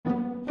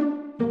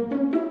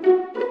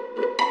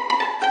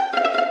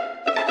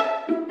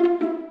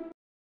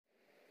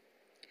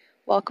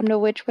Welcome to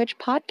Witch Witch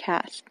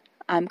Podcast.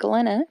 I'm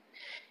Galena.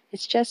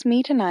 It's just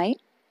me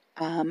tonight.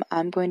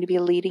 I'm going to be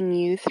leading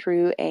you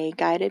through a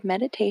guided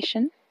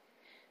meditation.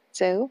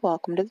 So,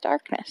 welcome to the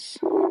darkness.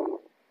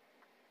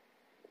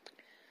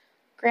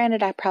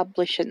 Granted, I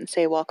probably shouldn't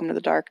say welcome to the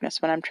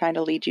darkness when I'm trying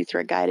to lead you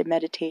through a guided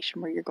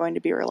meditation where you're going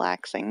to be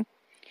relaxing.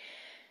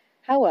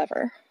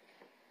 However,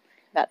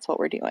 that's what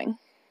we're doing.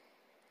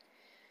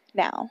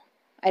 Now,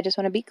 I just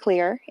want to be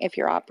clear, if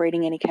you're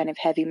operating any kind of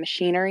heavy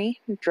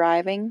machinery,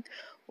 driving,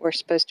 or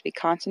supposed to be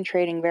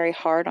concentrating very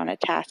hard on a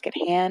task at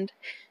hand,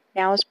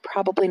 now is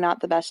probably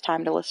not the best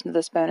time to listen to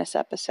this bonus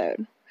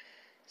episode.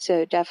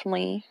 So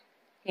definitely,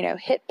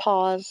 hit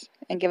pause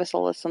and give us a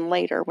listen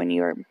later when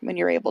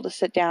you're able to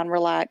sit down,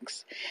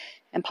 relax,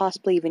 and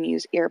possibly even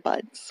use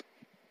earbuds.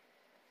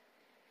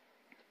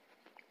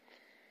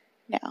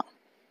 Now,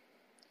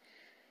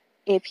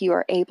 if you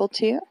are able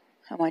to,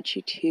 I want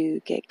you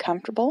to get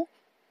comfortable.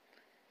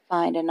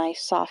 Find a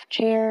nice soft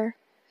chair,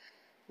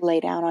 lay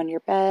down on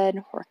your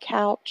bed or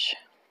couch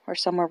or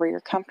somewhere where you're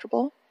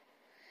comfortable.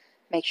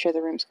 Make sure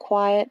the room's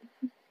quiet,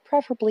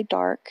 preferably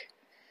dark.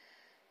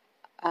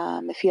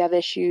 If you have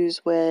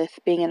issues with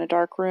being in a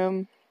dark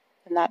room,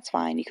 then that's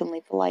fine. You can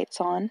leave the lights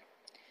on.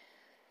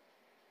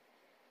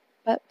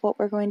 But what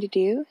we're going to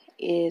do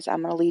is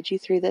I'm going to lead you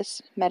through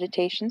this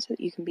meditation so that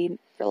you can be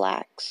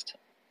relaxed.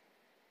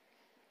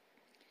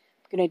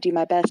 I'm going to do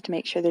my best to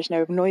make sure there's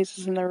no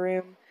noises in the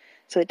room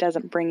so it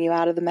doesn't bring you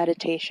out of the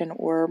meditation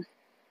or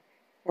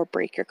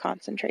break your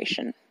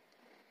concentration.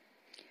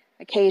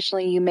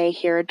 Occasionally you may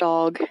hear a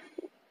dog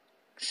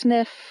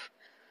sniff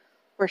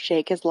or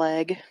shake his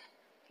leg.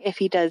 If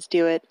he does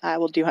do it, I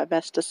will do my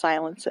best to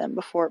silence him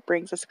before it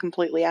brings us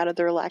completely out of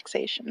the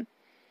relaxation.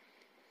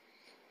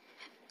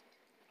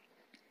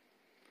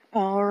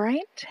 All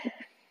right.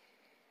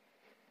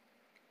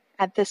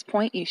 At this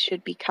point, you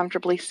should be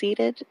comfortably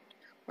seated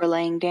or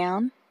laying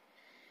down,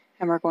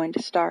 and we're going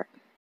to start.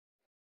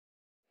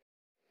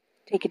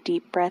 Take a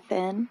deep breath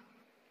in.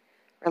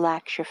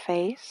 Relax your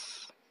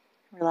face,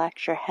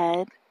 relax your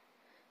head,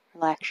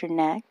 relax your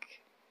neck,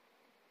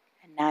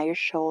 and now your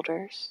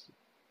shoulders.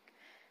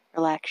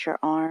 Relax your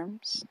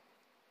arms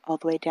all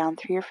the way down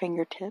through your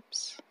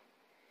fingertips.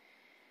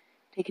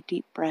 Take a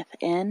deep breath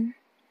in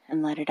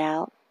and let it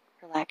out.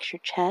 Relax your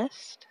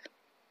chest,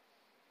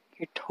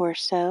 your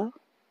torso,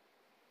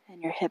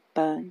 and your hip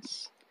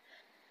bones.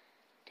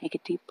 Take a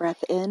deep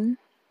breath in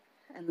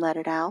and let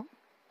it out.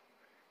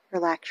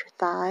 Relax your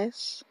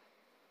thighs.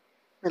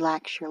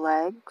 Relax your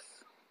legs.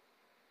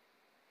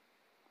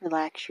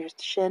 Relax your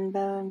shin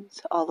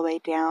bones all the way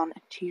down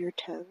to your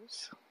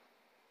toes.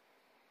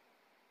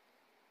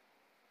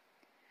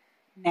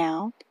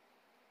 Now,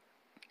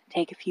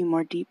 take a few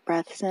more deep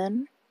breaths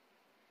in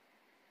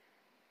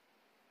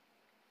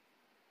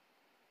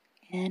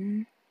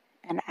and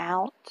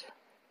out,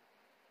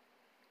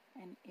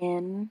 and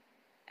in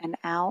and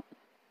out.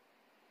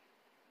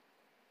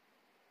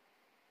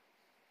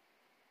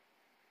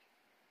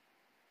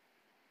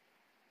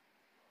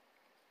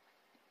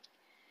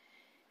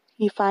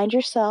 You find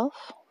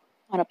yourself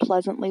on a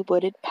pleasantly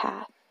wooded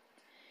path.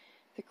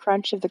 The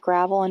crunch of the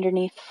gravel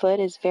underneath the foot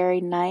is very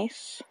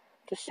nice.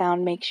 The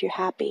sound makes you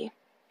happy.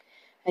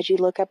 As you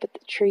look up at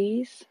the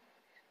trees,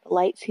 the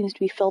light seems to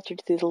be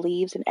filtered through the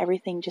leaves and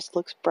everything just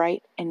looks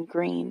bright and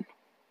green.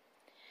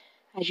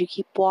 As you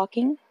keep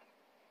walking,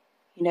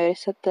 you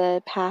notice that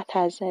the path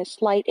has a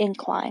slight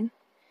incline,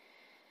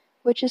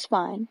 which is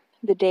fine.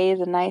 The day is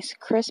a nice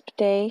crisp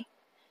day,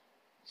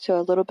 so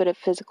a little bit of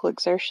physical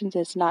exertion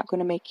is not going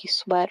to make you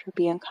sweat or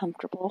be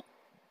uncomfortable.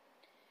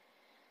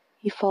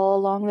 You follow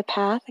along the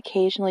path.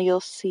 Occasionally you'll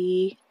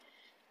see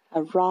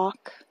a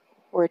rock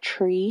or a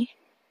tree.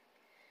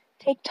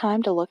 Take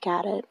time to look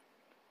at it.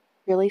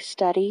 Really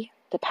study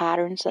the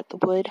patterns that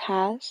the wood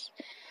has,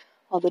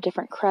 all the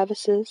different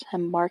crevices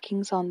and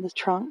markings on the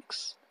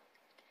trunks.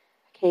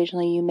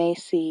 Occasionally you may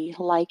see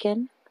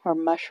lichen or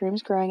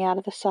mushrooms growing out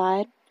of the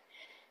side.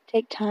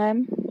 Take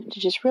time to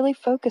just really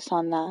focus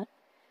on that,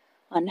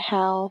 on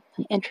how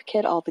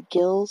intricate all the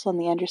gills on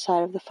the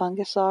underside of the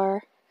fungus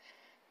are.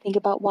 Think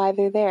about why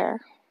they're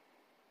there.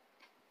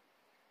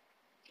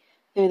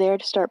 They're there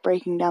to start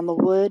breaking down the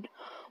wood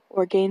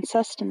or gain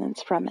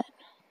sustenance from it.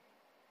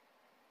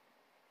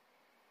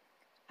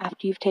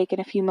 After you've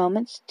taken a few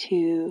moments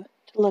to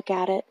look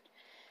at it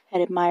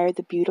and admire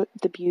the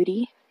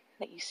beauty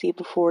that you see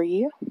before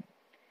you,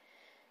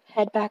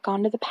 head back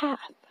onto the path.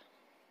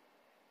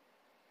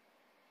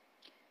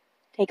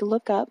 Take a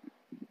look up.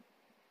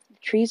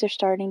 The trees are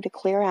starting to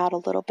clear out a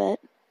little bit.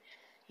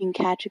 You can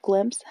catch a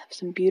glimpse of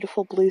some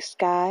beautiful blue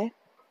sky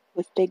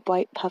with big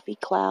white puffy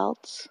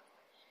clouds.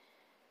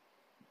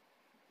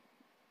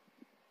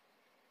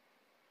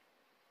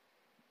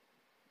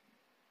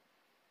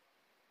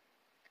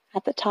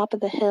 At the top of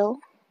the hill,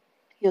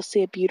 you'll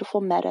see a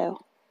beautiful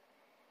meadow.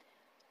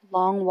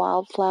 Long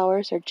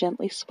wildflowers are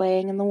gently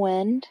swaying in the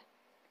wind.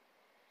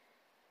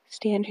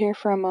 Stand here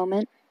for a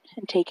moment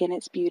and take in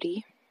its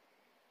beauty.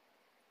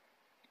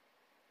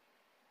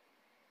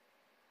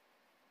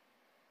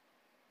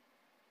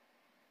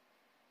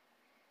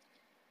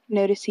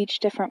 Notice each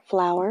different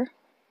flower,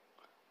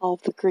 all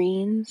of the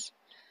greens,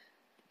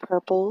 the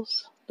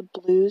purples, the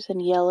blues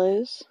and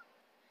yellows.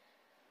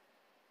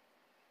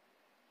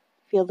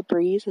 Feel the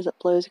breeze as it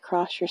blows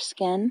across your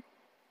skin.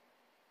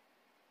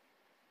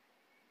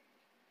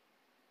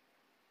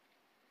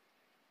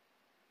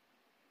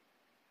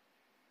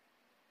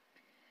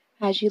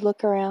 As you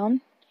look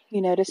around,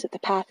 you notice that the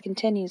path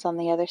continues on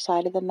the other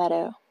side of the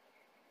meadow.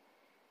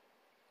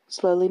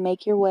 Slowly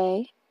make your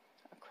way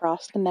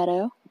across the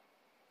meadow.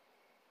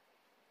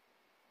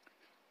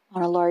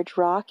 On a large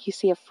rock, you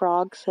see a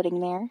frog sitting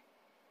there.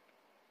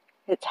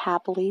 It's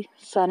happily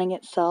sunning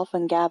itself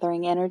and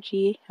gathering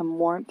energy and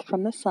warmth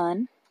from the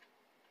sun.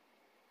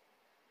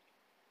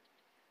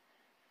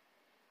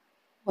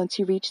 Once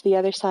you reach the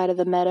other side of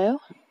the meadow,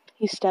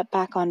 you step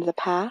back onto the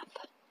path,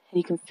 and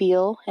you can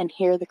feel and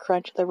hear the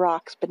crunch of the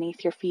rocks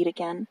beneath your feet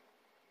again.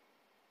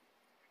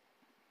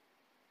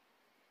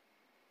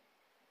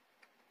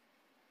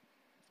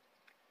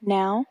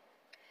 Now,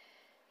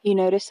 you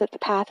notice that the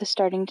path is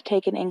starting to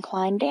take an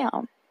incline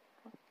down.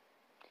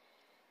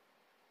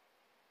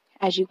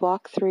 As you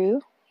walk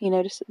through, you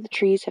notice that the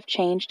trees have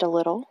changed a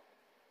little.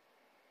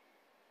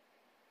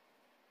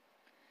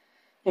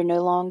 They're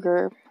no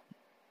longer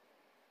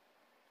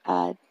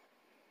as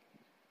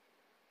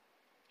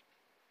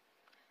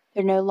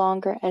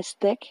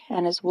thick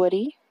and as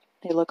woody.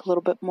 They look a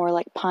little bit more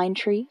like pine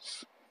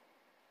trees.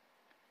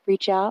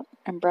 Reach out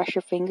and brush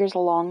your fingers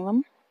along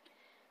them.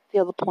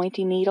 Feel the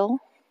pointy needle,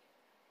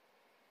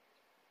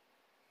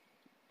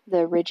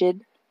 the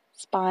rigid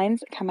spines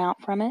that come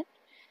out from it.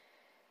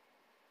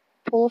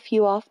 Pull a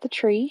few off the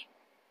tree,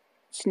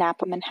 snap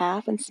them in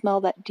half, and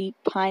smell that deep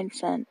pine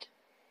scent.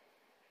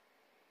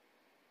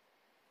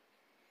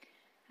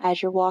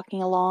 As you're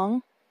walking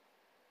along,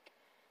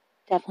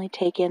 definitely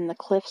take in the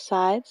cliff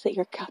sides that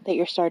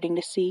you're starting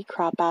to see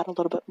crop out a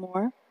little bit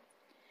more.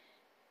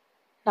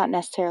 Not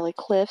necessarily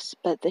cliffs,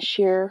 but the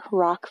sheer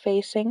rock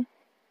facing.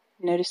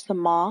 Notice the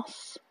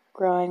moss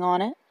growing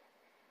on it,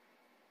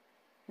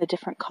 the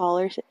different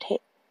colors that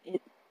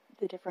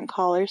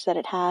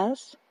it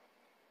has.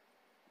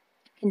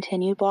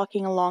 Continue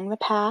walking along the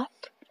path.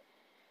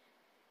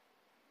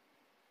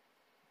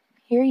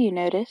 Here you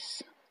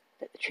notice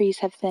that the trees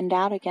have thinned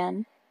out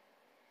again.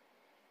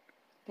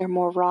 There are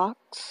more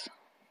rocks.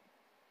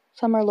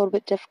 Some are a little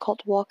bit difficult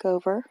to walk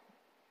over.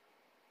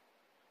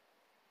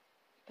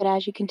 But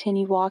as you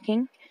continue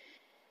walking,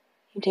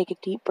 you take a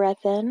deep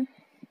breath in,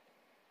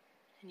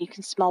 and you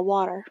can smell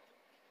water.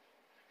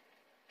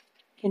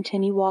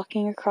 Continue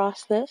walking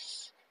across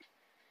this.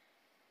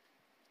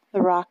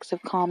 The rocks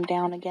have calmed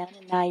down again,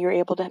 and now you're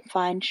able to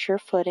find sure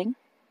footing.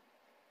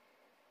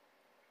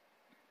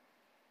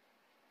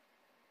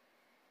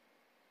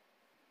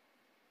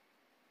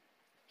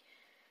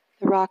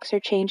 The rocks are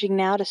changing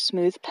now to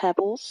smooth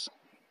pebbles.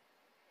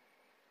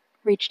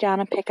 Reach down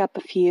and pick up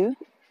a few.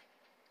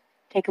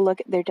 Take a look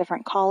at their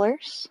different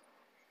colors,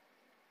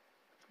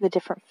 the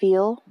different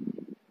feel,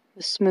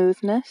 the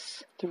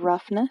smoothness, the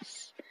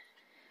roughness.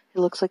 It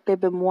looks like they've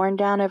been worn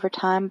down over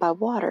time by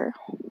water.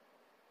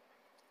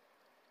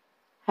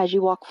 As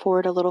you walk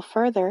forward a little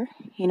further,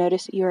 you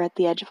notice that you're at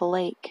the edge of a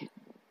lake.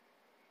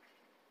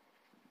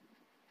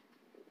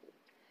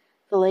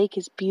 The lake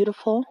is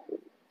beautiful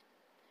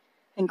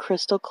and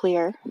crystal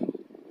clear.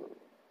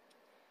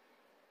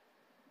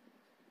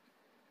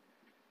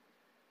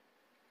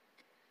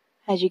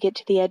 As you get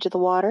to the edge of the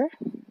water,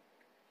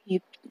 you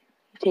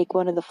take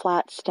one of the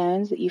flat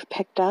stones that you've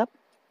picked up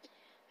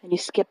and you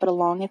skip it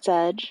along its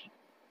edge.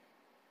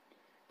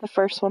 The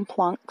first one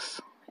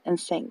plunks and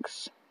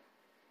sinks.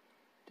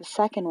 The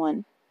second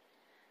one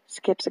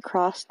skips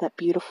across that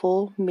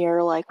beautiful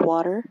mirror-like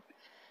water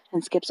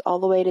and skips all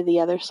the way to the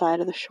other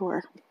side of the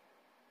shore.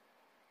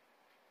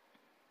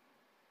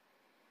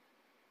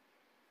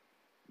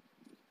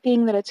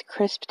 Being that it's a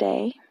crisp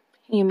day,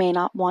 you may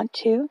not want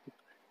to,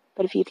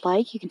 but if you'd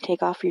like, you can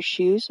take off your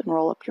shoes and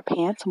roll up your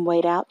pants and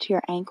wade out to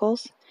your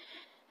ankles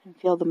and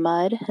feel the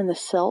mud and the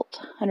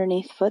silt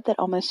underneath foot that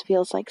almost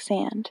feels like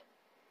sand.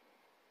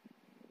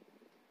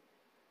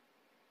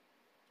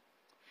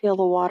 Feel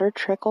the water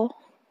trickle.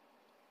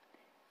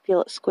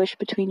 Feel it squish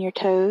between your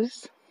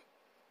toes.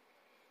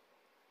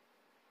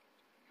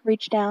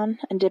 Reach down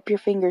and dip your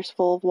fingers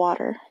full of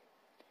water.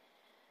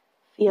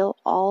 Feel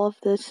all of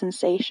the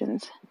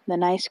sensations, the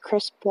nice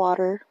crisp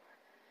water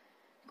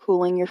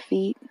cooling your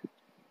feet.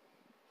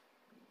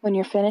 When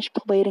you're finished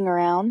wading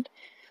around,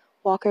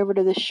 walk over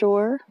to the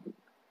shore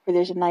where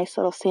there's a nice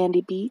little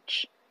sandy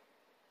beach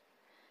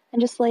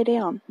and just lay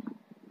down.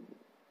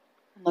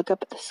 Look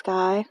up at the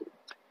sky.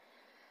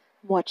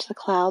 Watch the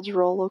clouds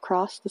roll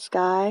across the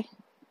sky.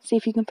 See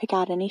if you can pick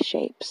out any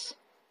shapes.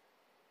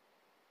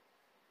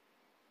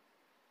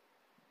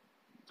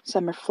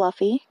 Some are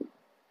fluffy.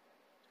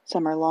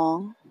 Some are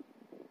long.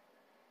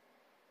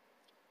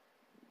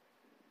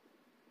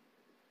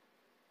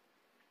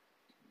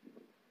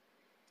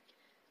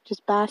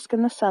 Just bask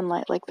in the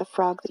sunlight like the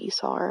frog that you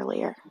saw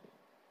earlier.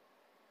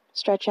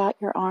 Stretch out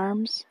your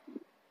arms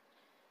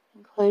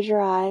and close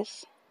your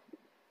eyes.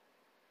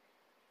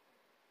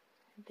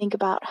 think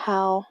about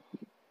how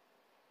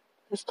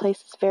this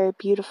place is very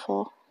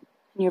beautiful,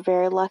 and you're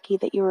very lucky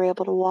that you were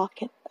able to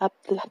walk it up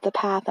the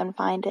path and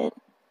find it.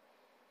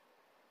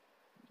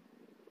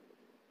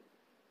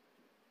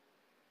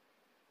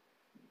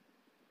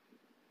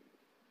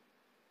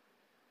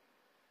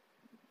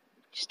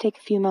 Just take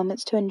a few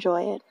moments to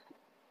enjoy it.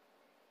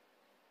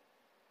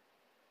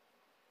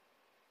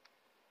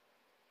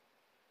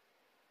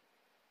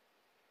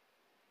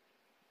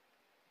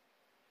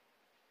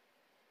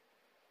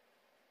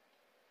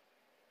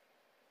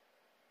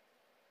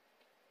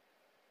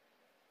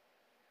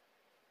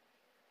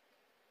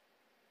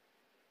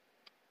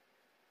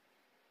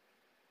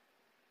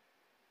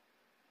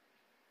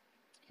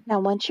 Now,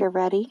 once you're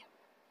ready,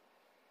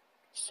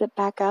 sit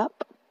back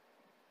up.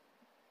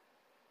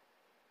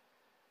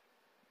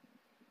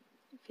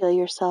 Feel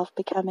yourself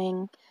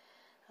becoming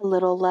a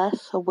little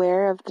less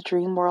aware of the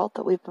dream world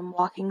that we've been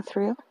walking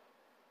through.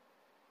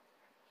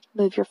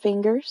 Move your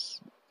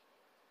fingers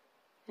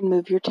and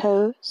move your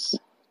toes.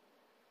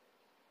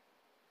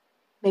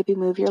 Maybe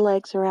move your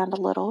legs around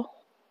a little.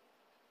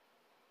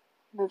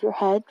 Move your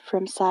head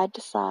from side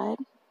to side.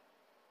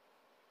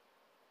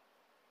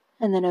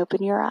 And then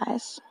open your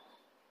eyes.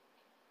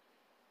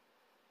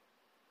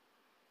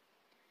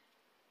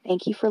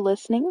 Thank you for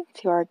listening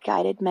to our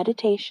guided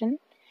meditation.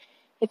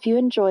 If you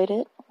enjoyed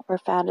it or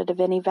found it of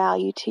any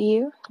value to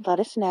you,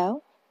 let us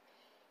know,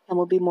 and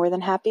we'll be more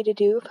than happy to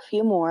do a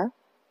few more.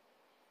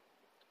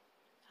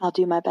 I'll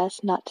do my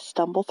best not to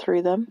stumble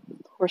through them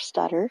or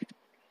stutter.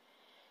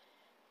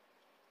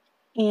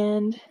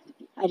 And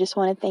I just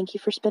want to thank you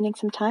for spending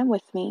some time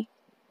with me.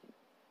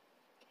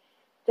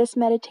 This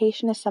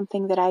meditation is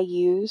something that I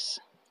use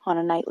on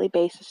a nightly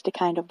basis to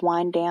kind of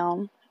wind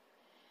down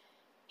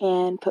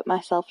and put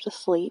myself to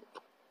sleep.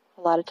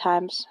 A lot of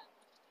times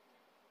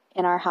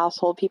in our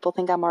household, people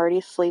think I'm already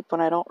asleep when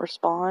I don't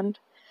respond,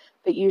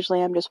 but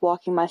usually I'm just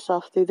walking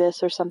myself through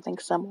this or something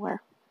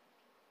similar.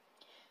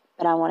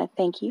 But I want to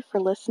thank you for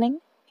listening,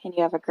 and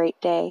you have a great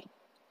day.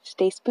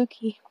 Stay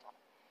spooky.